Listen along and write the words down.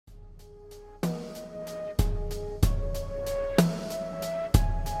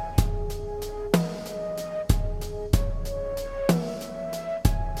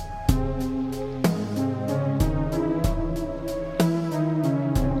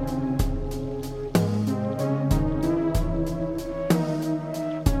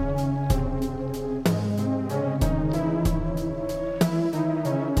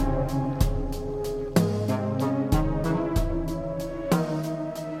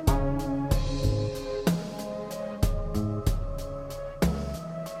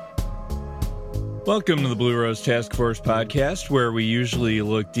Welcome to the Blue Rose Task Force podcast, where we usually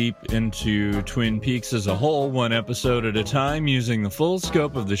look deep into Twin Peaks as a whole, one episode at a time, using the full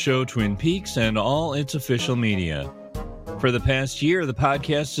scope of the show Twin Peaks and all its official media. For the past year, the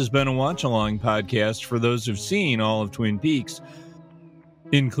podcast has been a watch-along podcast for those who've seen all of Twin Peaks,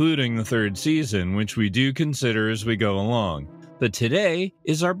 including the third season, which we do consider as we go along. But today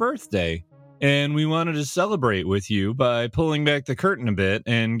is our birthday, and we wanted to celebrate with you by pulling back the curtain a bit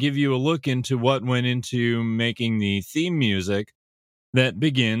and give you a look into what went into making the theme music that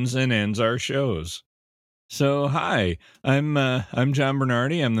begins and ends our shows. So, hi, I'm John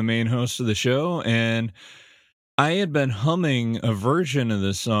Bernardi. I'm the main host of the show, and I had been humming a version of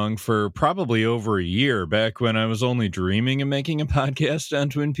this song for probably over a year, back when I was only dreaming of making a podcast on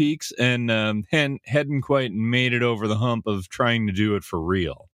Twin Peaks, and hadn't quite made it over the hump of trying to do it for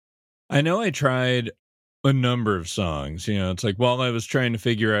real. I know I tried a number of songs. It's like while I was trying to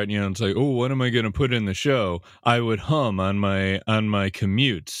figure out, it's like, oh, what am I going to put in the show? I would hum on my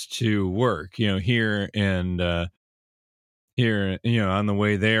commutes to work, here and here, on the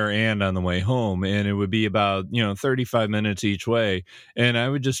way there and on the way home. And it would be about, 35 minutes each way. And I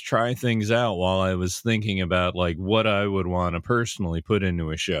would just try things out while I was thinking about like what I would want to personally put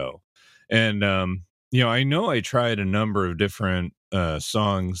into a show. And, I know I tried a number of different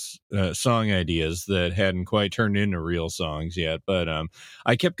song ideas that hadn't quite turned into real songs yet, but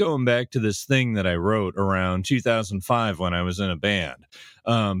I kept going back to this thing that I wrote around 2005 when I was in a band.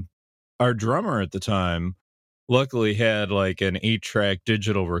 Our drummer at the time luckily had like an 8-track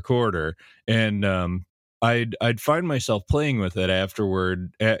digital recorder, and I'd find myself playing with it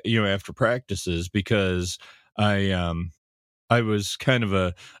afterward, after practices, because I was kind of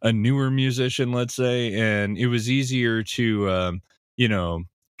a newer musician, let's say, and it was easier to,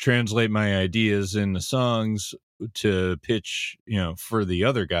 translate my ideas into songs to pitch, for the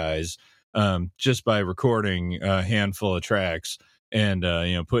other guys, just by recording a handful of tracks and,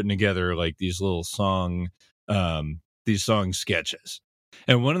 putting together like these little song sketches.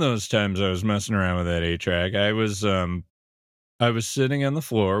 And one of those times I was messing around with that 8-track, I was sitting on the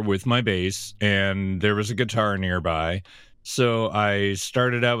floor with my bass, and there was a guitar nearby. So I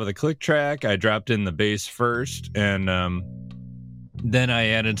started out with a click track. I dropped in the bass first, and then I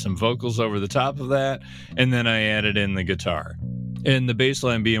added some vocals over the top of that, and then I added in the guitar. And the bass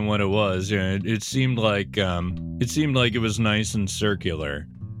line being what it was, it seemed like it was nice and circular,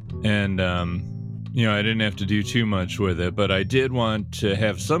 and I didn't have to do too much with it, but I did want to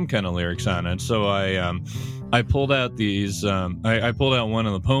have some kind of lyrics on it. So I pulled out these. I pulled out one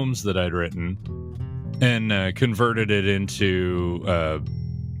of the poems that I'd written and converted it into,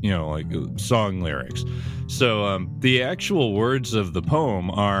 like song lyrics. So the actual words of the poem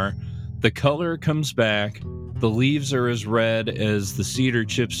are, "The color comes back, the leaves are as red as the cedar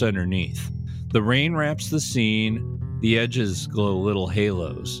chips underneath. The rain wraps the scene, the edges glow little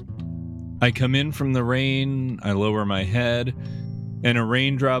halos. I come in from the rain, I lower my head, and a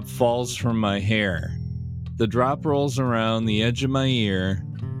raindrop falls from my hair. The drop rolls around the edge of my ear,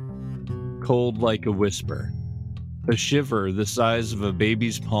 cold like a whisper. A shiver the size of a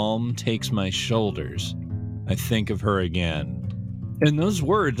baby's palm takes my shoulders. I think of her again." And those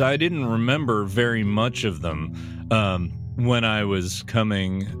words, I didn't remember very much of them when I was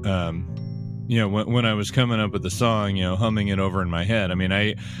coming, when I was coming up with the song, humming it over in my head. I mean,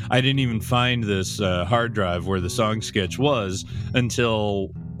 I didn't even find this hard drive where the song sketch was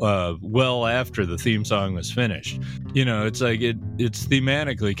until well after the theme song was finished. It's like it's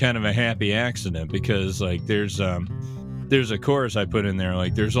thematically kind of a happy accident, because like there's a chorus I put in there,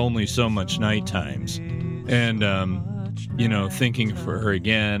 like there's only so much night times, and thinking for her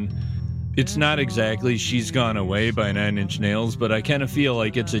again. It's not exactly She's Gone Away by Nine Inch Nails, but I kind of feel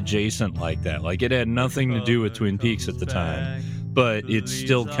like it's adjacent like that. Like it had nothing to do with Twin Peaks at the time, but it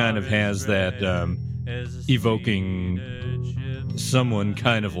still kind of has that evoking someone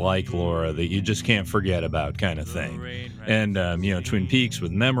kind of like Laura that you just can't forget about kind of thing. And Twin Peaks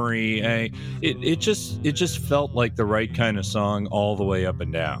with Memory, it just felt like the right kind of song all the way up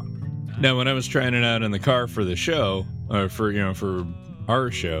and down. Now, when I was trying it out in the car for the show, or for our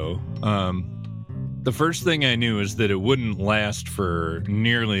show, the first thing I knew is that it wouldn't last for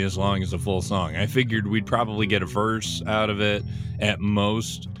nearly as long as a full song. I figured we'd probably get a verse out of it at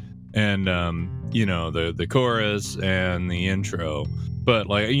most, and the chorus and the intro. But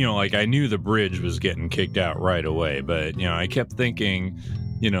like I knew the bridge was getting kicked out right away. But I kept thinking,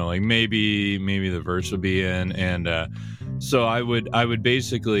 maybe the verse would be in, and so I would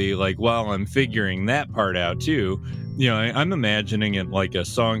basically, like, while I'm figuring that part out too, I'm imagining it like a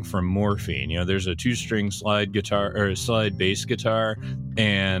song from Morphine. There's a 2-string slide guitar or slide bass guitar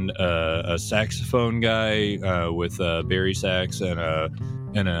and a saxophone guy with a bari sax and a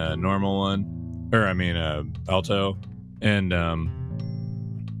normal one, or I mean alto, and I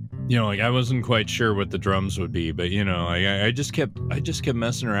wasn't quite sure what the drums would be, but I just kept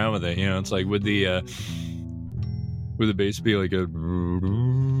messing around with it. It's like would the bass be like a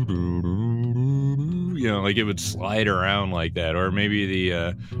like it would slide around like that, or maybe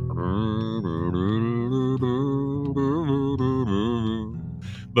the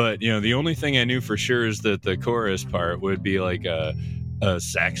but the only thing I knew for sure is that the chorus part would be like a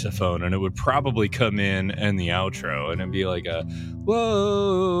saxophone, and it would probably come in the outro, and it'd be like a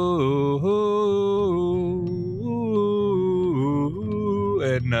whoa,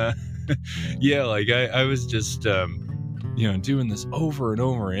 and I was just doing this over and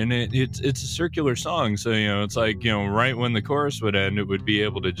over, and it's a circular song, so it's like right when the chorus would end, it would be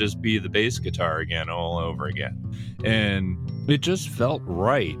able to just be the bass guitar again all over again, and it just felt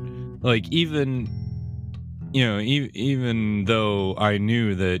right. Like even though I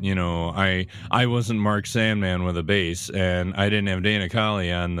knew that I wasn't Mark Sandman with a bass, and I didn't have Dana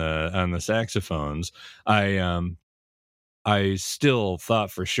Colley on the saxophones, I still thought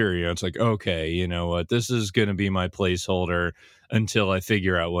for sure, it's like, okay, you know what, this is going to be my placeholder until I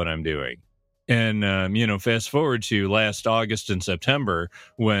figure out what I'm doing. And, fast forward to last August and September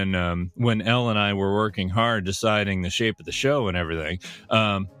when Elle and I were working hard deciding the shape of the show and everything,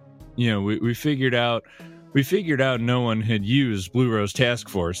 we figured out no one had used Blue Rose Task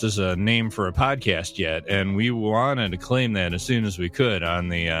Force as a name for a podcast yet, and we wanted to claim that as soon as we could on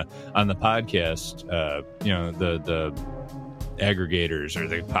the podcast, the aggregators or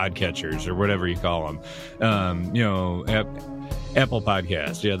the podcatchers or whatever you call them, Apple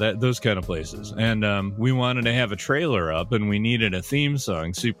Podcasts, those kind of places. And we wanted to have a trailer up, and we needed a theme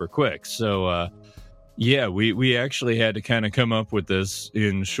song super quick. So we actually had to kind of come up with this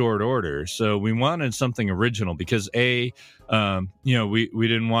in short order. So we wanted something original because we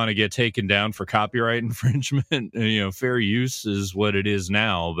didn't want to get taken down for copyright infringement. Fair use is what it is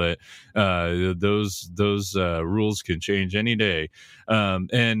now, but those rules can change any day.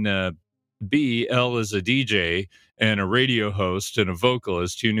 And B, Elle is a DJ and a radio host and a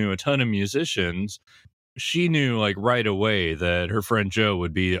vocalist who knew a ton of musicians. She knew like right away that her friend Joe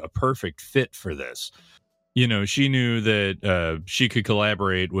would be a perfect fit for this. She knew that she could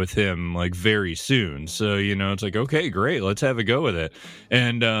collaborate with him like very soon. So, it's like, okay, great, let's have a go with it.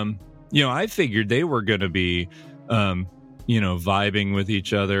 And, I figured they were going to be, vibing with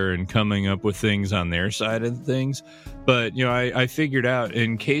each other and coming up with things on their side of things. But, I figured out,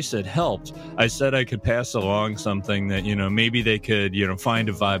 in case it helped, I said I could pass along something that, maybe they could, find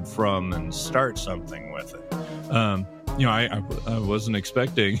a vibe from and start something with it. I wasn't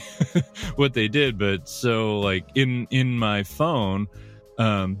expecting what they did, but so like in my phone,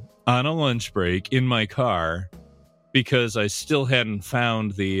 on a lunch break in my car, because I still hadn't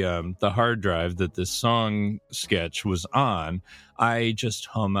found the hard drive that this song sketch was on, I just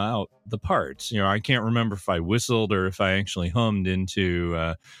hum out the parts. I can't remember if I whistled or if I actually hummed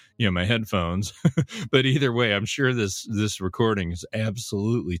into my headphones, but either way, I'm sure this recording is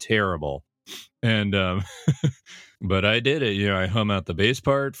absolutely terrible. And but I did it. I hum out the bass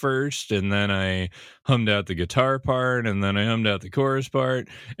part first, and then I hummed out the guitar part, and then I hummed out the chorus part.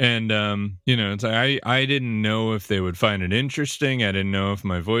 And it's like I didn't know if they would find it interesting. I didn't know if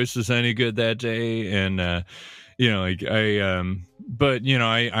my voice was any good that day, and but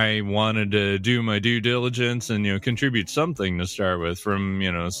I wanted to do my due diligence and contribute something to start with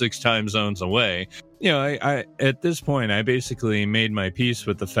from 6 time zones away. I at this point I basically made my peace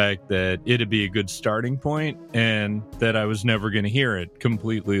with the fact that it'd be a good starting point and that I was never going to hear it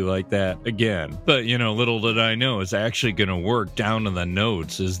completely like that again. But little did I know it's actually going to work down to the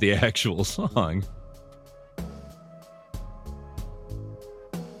notes as the actual song.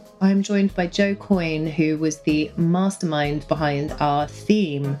 I'm joined by Joe Coyne, who was the mastermind behind our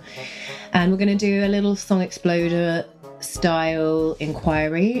theme. And we're going to do a little Song Exploder style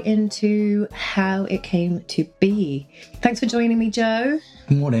inquiry into how it came to be. Thanks for joining me, Joe.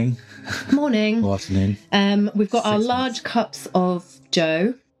 Good morning. Morning. Good afternoon. We've got our large cups of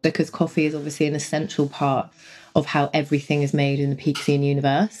Joe, because coffee is obviously an essential part of how everything is made in the Peaksian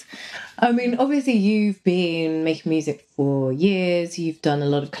universe. I mean, obviously you've been making music for years. You've done a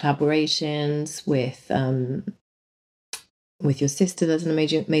lot of collaborations with your sister. There's an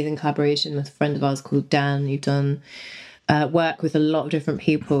amazing collaboration with a friend of ours called Dan. You've done work with a lot of different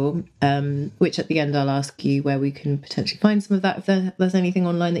people, which at the end I'll ask you where we can potentially find some of that, if there's anything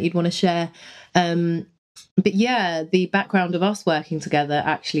online that you'd want to share. But yeah, the background of us working together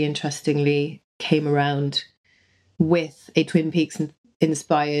actually interestingly came around with a Twin Peaks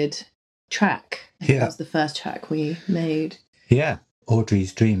inspired track. That was the first track we made. Yeah,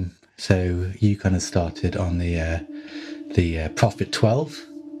 Audrey's Dream. So you kind of started on the Prophet 12,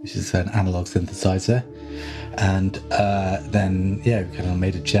 which is an analog synthesizer, and then we kind of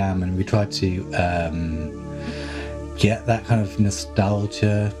made a jam, and we tried to get that kind of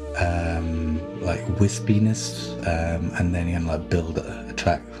nostalgia, like wispiness, and then like build a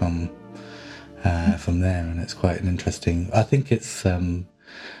track from there, and it's quite an interesting. I think it's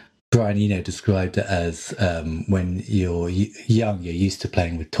Brian, described it as when you're young, you're used to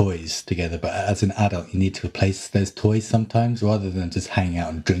playing with toys together, but as an adult, you need to replace those toys sometimes rather than just hanging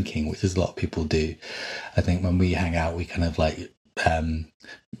out and drinking, which is a lot of people do. I think when we hang out, we kind of like,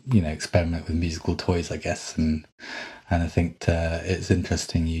 experiment with musical toys, I guess. And I think it's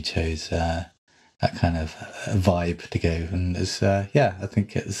interesting you chose that kind of vibe to go. And it's, I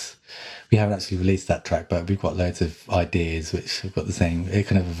think we haven't actually released that track, but we've got loads of ideas which have got the same, it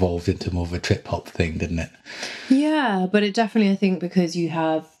kind of evolved into more of a trip hop thing, didn't it? Yeah, but it definitely, I think, because you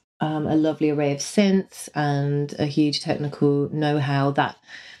have a lovely array of synths and a huge technical know-how, that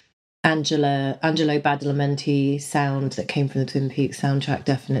Angelo Badalamenti sound that came from the Twin Peaks soundtrack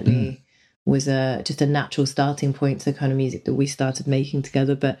definitely was just a natural starting point to the kind of music that we started making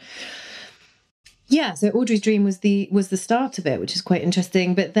together. But yeah, so Audrey's Dream was the start of it, which is quite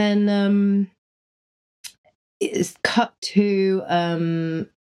interesting. But then it's cut to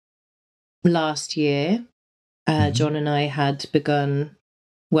last year. John and I had begun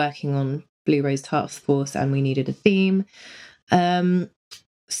working on Blue Rose Task Force, and we needed a theme.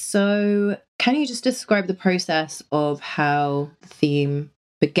 So can you just describe the process of how the theme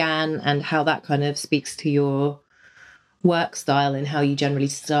began and how that kind of speaks to your work style and how you generally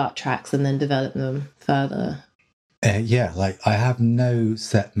start tracks and then develop them further? Like I have no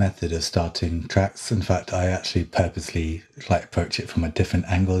set method of starting tracks. In fact, I actually purposely approach it from a different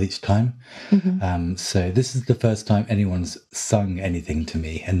angle each time. So this is the first time anyone's sung anything to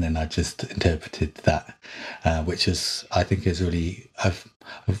me, and then I just interpreted that, which is, I think, is really, I've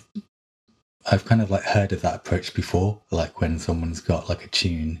kind of heard of that approach before, like when someone's got a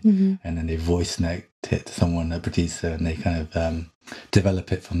tune and then they voice note it to someone, a producer, and they kind of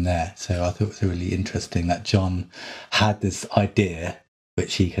develop it from there. So I thought it was really interesting that John had this idea,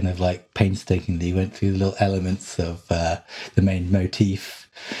 which he kind of painstakingly went through the little elements of the main motif.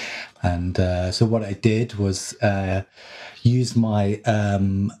 And so what I did was use my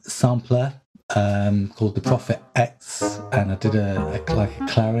sampler called the Prophet X, and I did a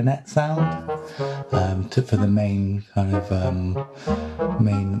clarinet sound for the main kind of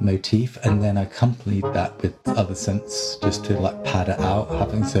main motif, and then I accompanied that with other synths just to pad it out,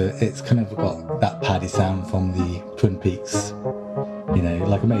 so it's kind of got that paddy sound from the Twin Peaks,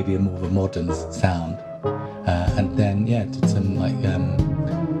 maybe a more of a modern sound, and then did some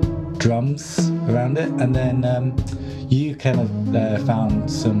drums around it, and then you kind of found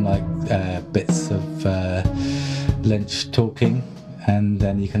some bits of Lynch talking, and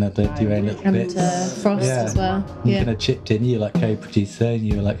then you kind of did your own little bits. Frost as well. You kind of chipped in. You were co-producer, and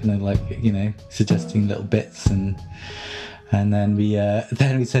you were suggesting little bits, and then we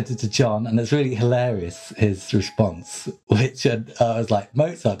sent it to John, and it's really hilarious, his response, which I was like,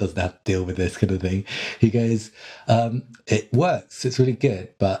 Mozart doesn't have to deal with this kind of thing. He goes, it works, it's really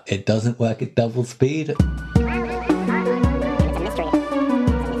good, but it doesn't work at double speed.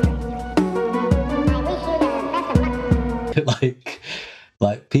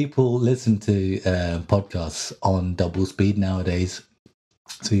 People listen to podcasts on double speed nowadays.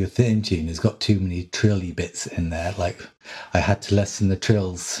 So your theme tune has got too many trilly bits in there. I had to lessen the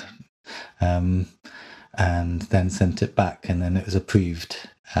trills, and then sent it back, and then it was approved.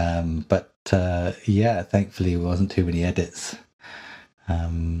 But thankfully it wasn't too many edits.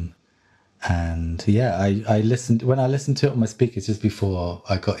 And I listened, when I listened to it on my speakers just before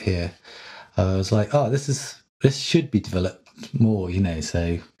I got here, I was like, oh, this should be developed more, so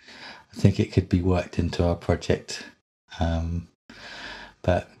I think it could be worked into our project.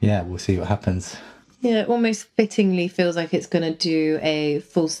 But we'll see what happens. Yeah, it almost fittingly feels like it's going to do a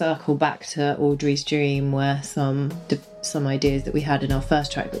full circle back to Audrey's Dream, where some ideas that we had in our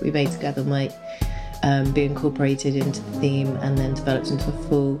first track that we made together might be incorporated into the theme and then developed into a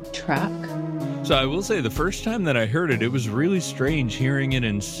full track. So I will say, the first time that I heard it, it was really strange hearing it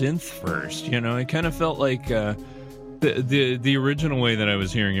in synth first. It kind of felt like the original way that I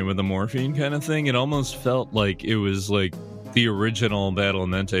was hearing it with the Morphine kind of thing. It almost felt like it was the original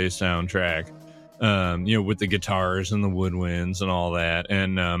Badalamenti soundtrack, with the guitars and the woodwinds and all that.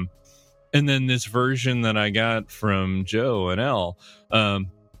 And And then this version that I got from Joe and Elle,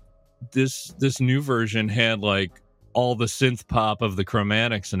 this new version had like all the synth pop of the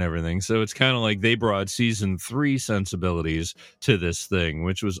chromatics and everything. So it's kind of like they brought season 3 sensibilities to this thing,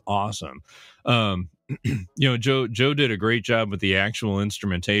 which was awesome. Joe did a great job with the actual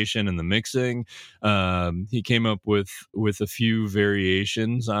instrumentation and the mixing. He came up with a few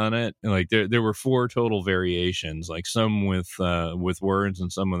variations on it. Like there were 4 total variations, like some with words and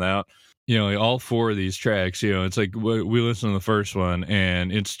some without. Like all 4 of these tracks, it's like we listened to the first one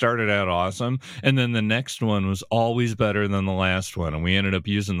and it started out awesome. And then the next one was always better than the last one. And we ended up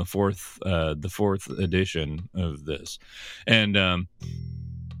using the fourth edition of this. And,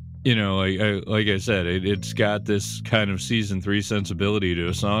 like I said, it's got this kind of season 3 sensibility to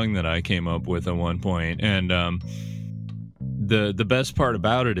a song that I came up with at one point. And, the best part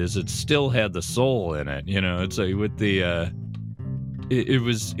about it is it still had the soul in it. It's like with the, It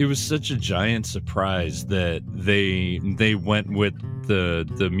was such a giant surprise that they went with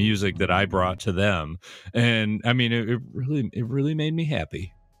the music that I brought to them, and I mean it really made me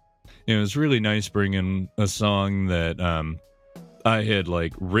happy. It was really nice bringing a song that I had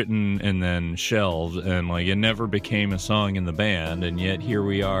like written and then shelved, and like it never became a song in the band, and yet here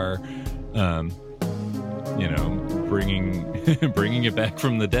we are, bringing it back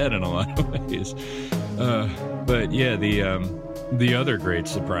from the dead in a lot of ways. But yeah, the other great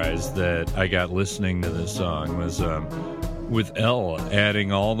surprise that I got listening to this song was with Elle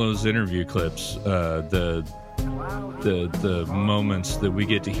adding all those interview clips, the moments that we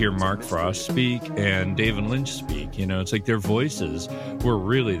get to hear Mark Frost speak and David Lynch speak. It's like their voices were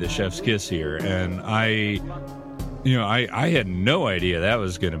really the chef's kiss here, and I had no idea that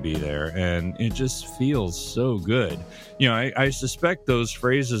was going to be there, and it just feels so good. I suspect those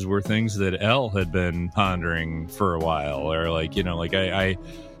phrases were things that Elle had been pondering for a while, or like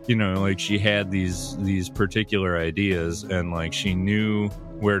she had these particular ideas, and like she knew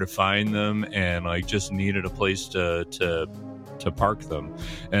where to find them, and like just needed a place to park them,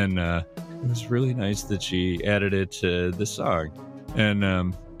 and it was really nice that she added it to the song, and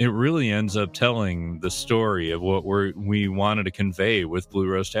it really ends up telling the story of what we wanted to convey with Blue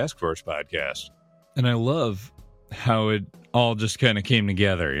Rose Task Force podcast. And I love how it all just kind of came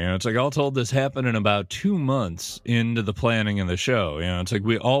together. It's like all told, this happened in about 2 months into the planning of the show. It's like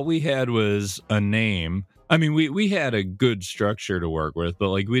all we had was a name. I mean, we had a good structure to work with, but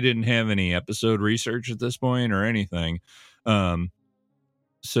like we didn't have any episode research at this point or anything.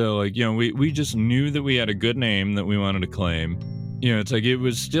 So like, we just knew that we had a good name that we wanted to claim. It's like it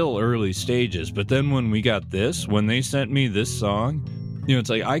was still early stages, but then when they sent me this song, it's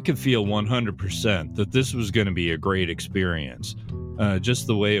like I could feel 100% that this was going to be a great experience. Just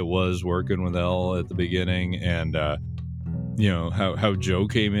the way it was working with Elle at the beginning, and how Joe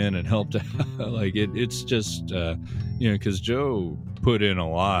came in and helped out. Like it's just because Joe put in a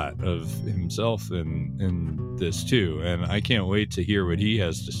lot of himself in this too, and I can't wait to hear what he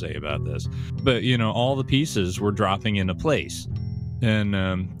has to say about this. But all the pieces were dropping into place. And,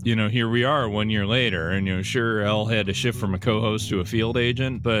 here we are 1 year later, and, sure, Elle had to shift from a co-host to a field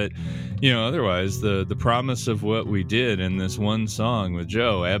agent, but, otherwise the promise of what we did in this one song with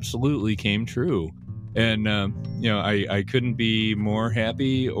Joe absolutely came true. And, I couldn't be more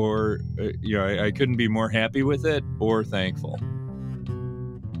happy I couldn't be more happy with it or thankful.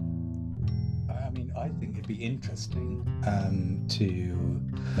 I mean, I think it'd be interesting to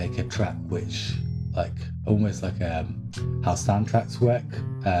make a track which almost like how soundtracks work.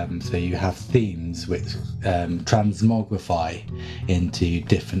 So you have themes which transmogrify into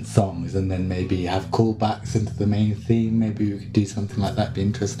different songs, and then maybe you have callbacks into the main theme. Maybe we could do something like that. Be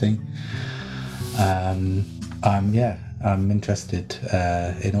interesting. I'm interested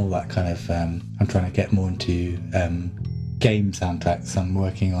in all that kind of. I'm trying to get more into game soundtracks. I'm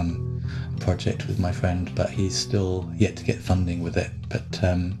working on a project with my friend, but he's still yet to get funding with it. But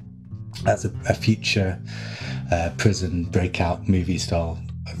that's a future prison breakout movie style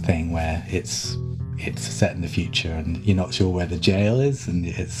thing where it's set in the future and you're not sure where the jail is, and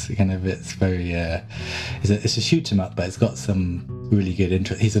it's very it's a shoot 'em up, but it's got some really good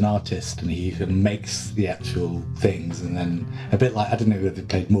interest. He's an artist and he makes the actual things, and then a bit like, I don't know whether you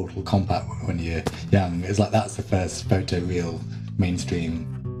played Mortal Kombat when you're young. It's like that's the first photoreal mainstream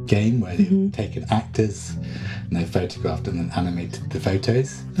game where they've taken actors and they've photographed and then animated the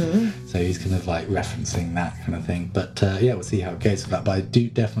photos. So he's kind of like referencing that kind of thing. But we'll see how it goes with that. But I do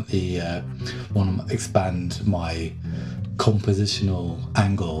definitely want to expand my compositional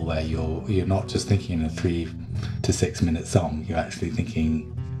angle where you're not just thinking in a 3 to 6 minute song. You're actually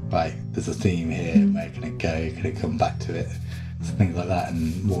thinking, right, there's a theme here. Where can it go? Can it come back to it? things like that,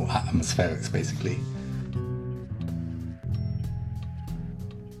 and more atmospherics, basically.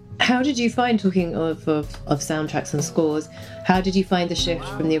 How did you find, talking of soundtracks and scores, how did you find the shift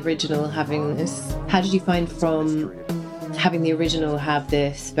from the original having this? How did you find from having the original have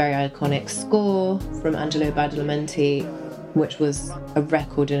this very iconic score from Angelo Badalamenti, which was a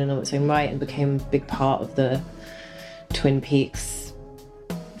record in and of its own right and became a big part of the Twin Peaks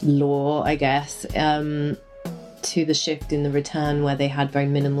lore, I guess, to the shift in the return where they had very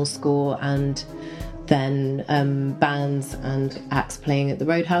minimal score and then bands and acts playing at the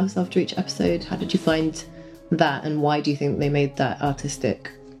Roadhouse after each episode? How did you find that, and why do you think they made that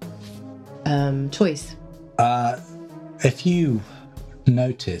artistic choice? If you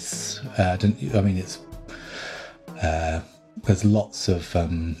notice, it's there's lots of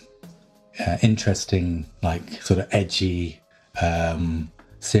interesting, like, sort of edgy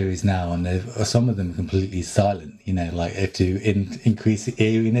series now, and some of them completely silent, like to increase the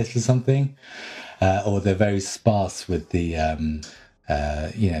eeriness or something. Or they're very sparse with the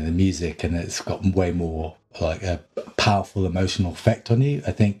the music, and it's got way more like a powerful emotional effect on you.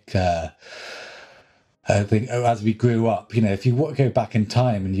 I think as we grew up, if you go back in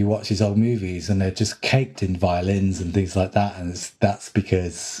time and you watch these old movies, and they're just caked in violins and things like that, and that's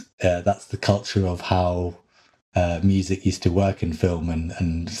because that's the culture of how music used to work in film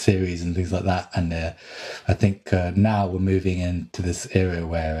and series and things like that. And I think now we're moving into this era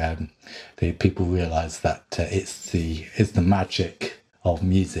where the people realise that it's the magic of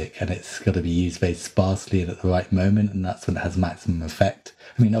music, and it's got to be used very sparsely and at the right moment, and that's when it has maximum effect.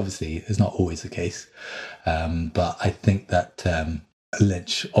 I mean, obviously, it's not always the case, but I think that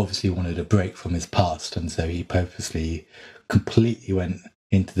Lynch obviously wanted a break from his past, and so he purposely completely went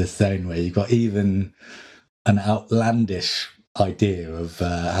into the zone where you got even an outlandish idea of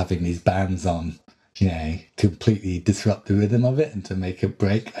having these bands on, completely disrupt the rhythm of it and to make it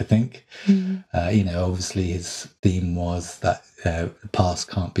break, I think. Obviously his theme was that the past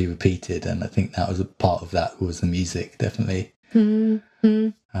can't be repeated, and I think that was a part of that was the music, definitely.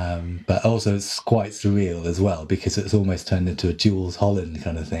 But also it's quite surreal as well, because it's almost turned into a Jools Holland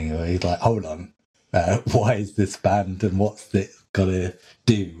kind of thing, where he's like, hold on, why is this band and what's it got to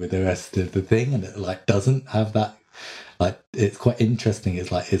do with the rest of the thing? And it like doesn't have that, like, it's quite interesting.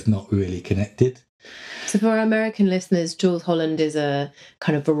 It's like it's not really connected. So for our American listeners, Jools Holland is a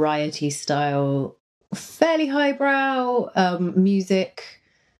kind of variety style, fairly highbrow music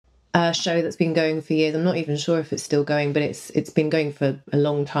show that's been going for years. I'm not even sure if it's still going, but it's been going for a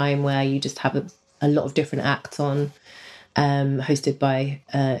long time, where you just have a lot of different acts on, hosted by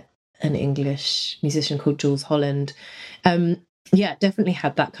an English musician called Jools Holland. Definitely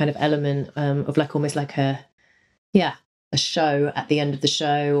had that kind of element of like almost like a show at the end of the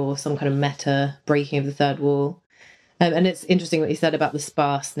show, or some kind of meta breaking of the third wall. And it's interesting what you said about the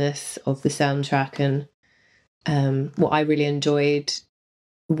sparseness of the soundtrack, and what I really enjoyed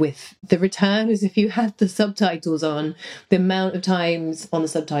with The Return is if you had the subtitles on, the amount of times on the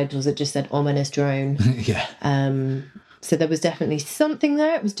subtitles it just said ominous drone. So there was definitely something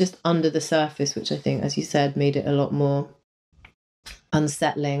there. It was just under the surface, which I think, as you said, made it a lot more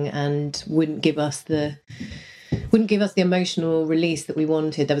unsettling and wouldn't give us the emotional release that we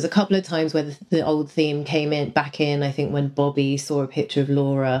wanted. There was a couple of times where the old theme came back in, I think when Bobby saw a picture of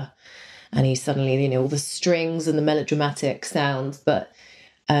Laura and he suddenly, all the strings and the melodramatic sounds. But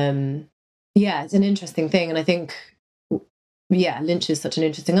it's an interesting thing. And I think, Lynch is such an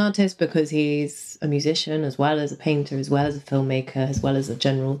interesting artist because he's a musician as well as a painter, as well as a filmmaker, as well as a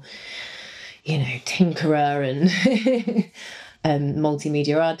general, tinkerer and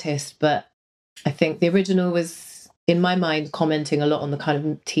multimedia artist. But I think the original was, in my mind, commenting a lot on the kind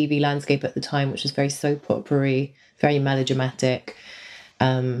of TV landscape at the time, which was very soap opera-y, very melodramatic.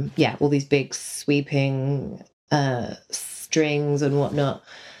 All these big sweeping strings and whatnot.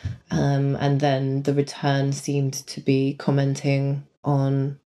 And then The Return seemed to be commenting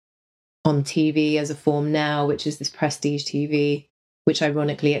on TV as a form now, which is this prestige TV, which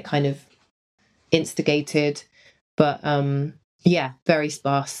ironically it kind of instigated. But very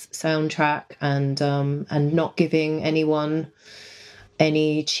sparse soundtrack, and not giving anyone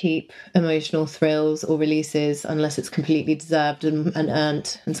any cheap emotional thrills or releases unless it's completely deserved and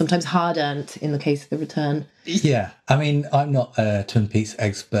earned, and sometimes hard earned in the case of The Return. Yeah, I mean, I'm not a Twin Peaks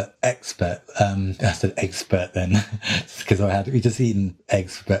expert. I said expert then, because we just eaten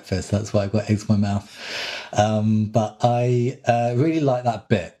eggs for breakfast. That's why I've got eggs in my mouth. But I really like that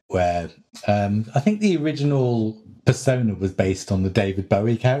bit where I think the original persona was based on the David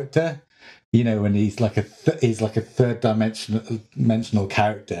Bowie character. when he's like he's like a third dimensional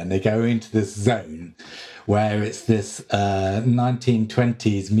character, and they go into this zone where it's this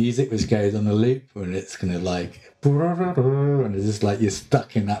 1920s music which goes on a loop, and it's kind of like, and it's just like you're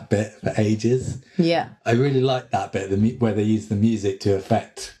stuck in that bit for ages. Yeah, I really like that bit, where they use the music to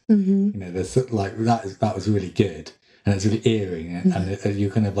affect. There's like that was really good, and it's really eerie, and you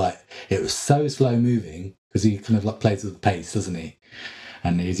kind of like, it was so slow moving because he kind of like plays with the pace, doesn't he?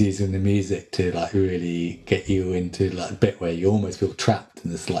 And he's using the music to like really get you into like a bit where you almost feel trapped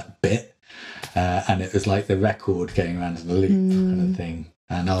in this like bit. And it was like the record going around in a loop kind of thing.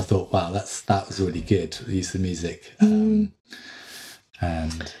 And I thought, wow, that was really good, the use of music. And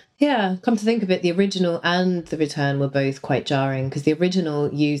yeah, come to think of it, the original and the return were both quite jarring, because the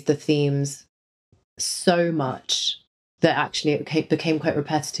original used the themes so much that actually it became quite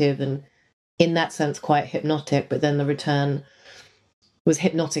repetitive and in that sense quite hypnotic. But then the return was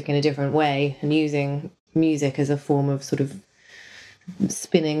hypnotic in a different way and using music as a form of sort of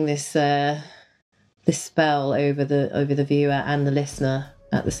spinning this spell over the viewer and the listener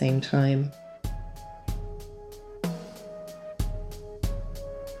at the same time.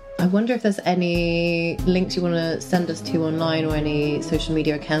 I wonder if there's any links you want to send us to online, or any social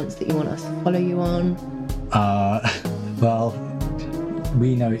media accounts that you want us to follow you on. Well,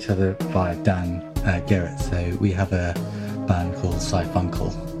 we know each other via Dan Garrett, so we have a band called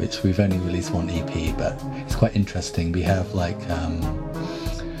Sci-Funkle, which we've only released one EP, but it's quite interesting. We have like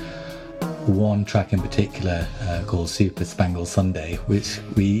one track in particular called Super Spangled Sunday, which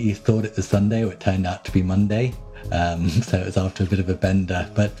we thought it was Sunday, but it turned out to be Monday. So it was after a bit of a bender,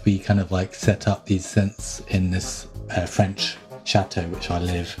 but we kind of like set up these synths in this French chateau which I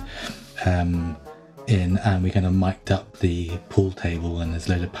live in, and we kind of mic'd up the pool table, and there's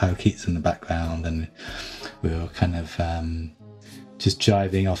a load of parakeets in the background, and we were kind of just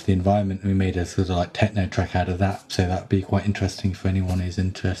jiving off the environment. We made a sort of like techno track out of that, so that'd be quite interesting for anyone who's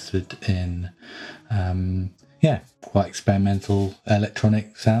interested in quite experimental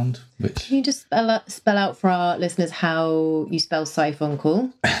electronic sound. Which, can you just spell out for our listeners how you spell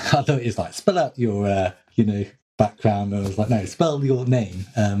Sci-Funkle? I thought it was like, spell out your background, and I was like, no, spell your name.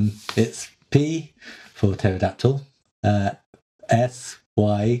 It's P for pterodactyl, SYFUNKEL,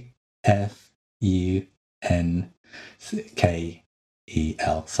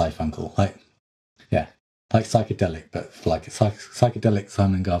 Sci-Funkle. Like psychedelic, but like psychedelic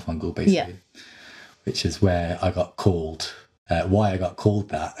Simon Garfunkel, basically. Yeah. Which is where I got called. Why I got called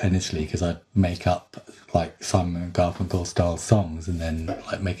that initially, because I'd make up like Simon Garfunkel style songs and then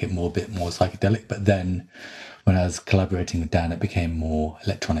like make it a bit more psychedelic. But then when I was collaborating with Dan, it became more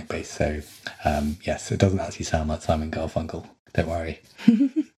electronic based. So yes, it doesn't actually sound like Simon Garfunkel. Don't worry.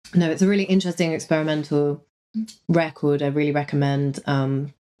 No, it's a really interesting experimental record. I really recommend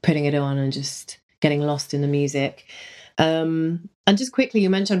putting it on and just getting lost in the music. And just quickly, you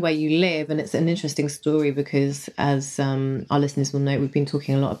mentioned where you live, and it's an interesting story because, as our listeners will know, we've been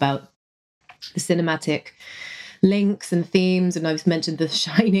talking a lot about the cinematic links and themes, and I've mentioned The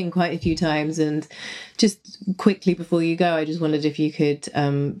Shining quite a few times. And just quickly before you go, I just wondered if you could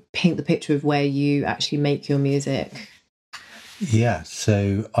paint the picture of where you actually make your music. Yeah,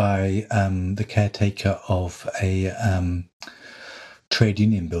 so I am the caretaker of a trade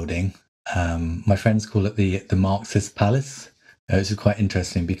union building. My friends call it the Marxist Palace. Which is quite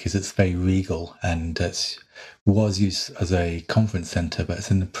interesting because it's very regal, and it was used as a conference centre, but it's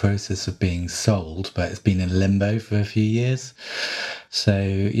in the process of being sold, but it's been in limbo for a few years. So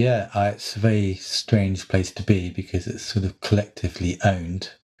yeah, it's a very strange place to be because it's sort of collectively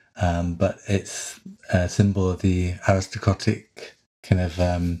owned, but it's a symbol of the aristocratic kind of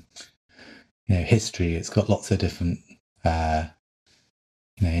history. It's got lots of different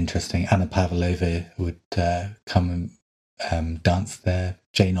interesting. Anna Pavlova would come and dance there.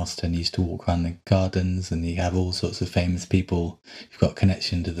 Jane Austen used to walk around the gardens, and you have all sorts of famous people who've got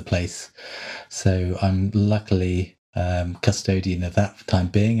connection to the place. So I'm luckily custodian of that for the time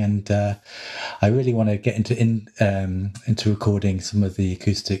being, and I really want to get into recording some of the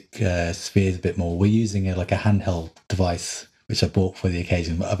acoustic spheres a bit more. We're using a handheld device which I bought for the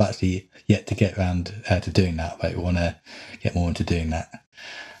occasion, but I've actually yet to get around to doing that, but we want to get more into doing that.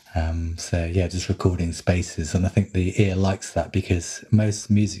 Just recording spaces, and I think the ear likes that because most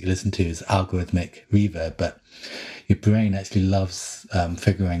music you listen to is algorithmic reverb, but your brain actually loves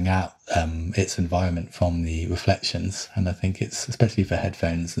figuring out its environment from the reflections, and I think it's especially for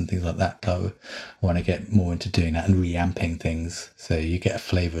headphones and things like that. I want to get more into doing that and reamping things so you get a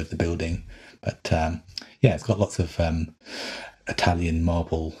flavour of the building. But it's got lots of Italian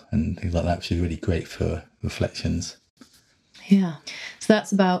marble and things like that, which is really great for reflections. Yeah. So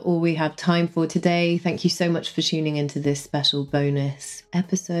that's about all we have time for today. Thank you so much for tuning into this special bonus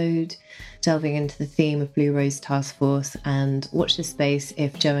episode, delving into the theme of Blue Rose Task Force. And watch this space.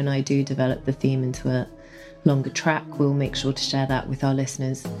 If Joe and I do develop the theme into a longer track, we'll make sure to share that with our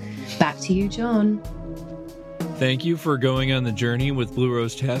listeners. Back to you, John. Thank you for going on the journey with Blue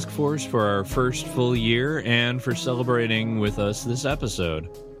Rose Task Force for our first full year and for celebrating with us this episode.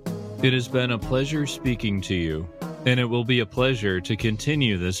 It has been a pleasure speaking to you, and it will be a pleasure to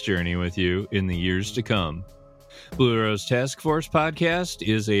continue this journey with you in the years to come. Blue Rose Task Force Podcast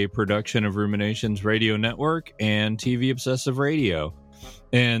is a production of Ruminations Radio Network and TV Obsessive Radio,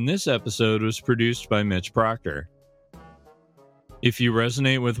 and this episode was produced by Mitch Proctor. If you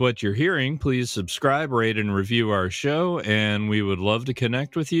resonate with what you're hearing, please subscribe, rate, and review our show, and we would love to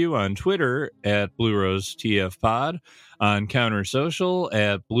connect with you on Twitter at Blue Rose TF Pod, on Counter Social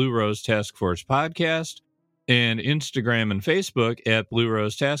at Blue Rose Task Force Podcast, and Instagram and Facebook at Blue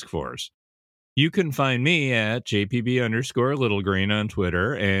Rose Task Force. You can find me at JPB_Littlegreen on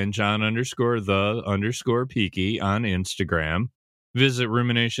Twitter and John_the_Peaky on Instagram. Visit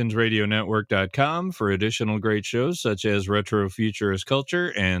ruminationsradionetwork.com for additional great shows such as Retro Futurist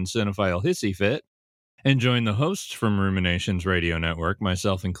Culture and Cinephile Hissy Fit, and join the hosts from Ruminations Radio Network,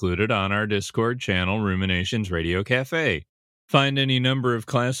 myself included, on our Discord channel, Ruminations Radio Cafe. Find any number of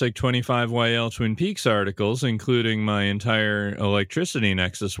classic 25YL Twin Peaks articles, including my entire Electricity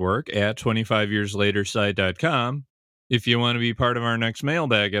Nexus work, at 25yearslatersite.com. If you want to be part of our next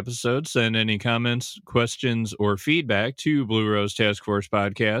mailbag episode, send any comments, questions, or feedback to Blue Rose Task Force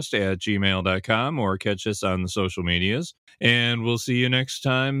Podcast at gmail.com or catch us on the social medias. And we'll see you next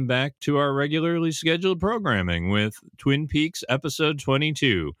time back to our regularly scheduled programming with Twin Peaks Episode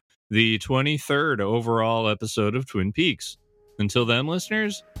 22, the 23rd overall episode of Twin Peaks. Until then,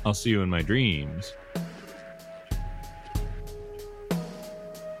 listeners, I'll see you in my dreams.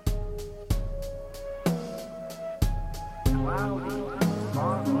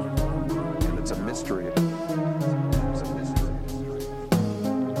 And it's a mystery.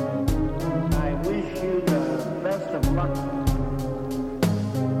 I wish you the best of luck.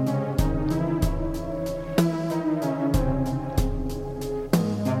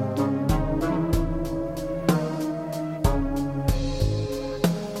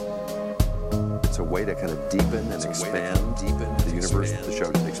 It's a way to kind of deepen and expand the universe that the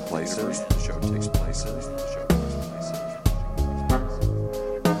show takes place in.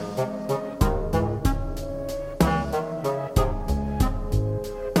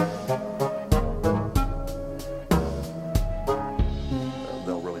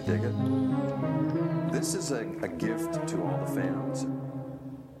 They'll really dig it. This is a gift to all the fans.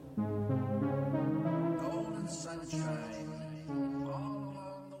 Golden sunshine.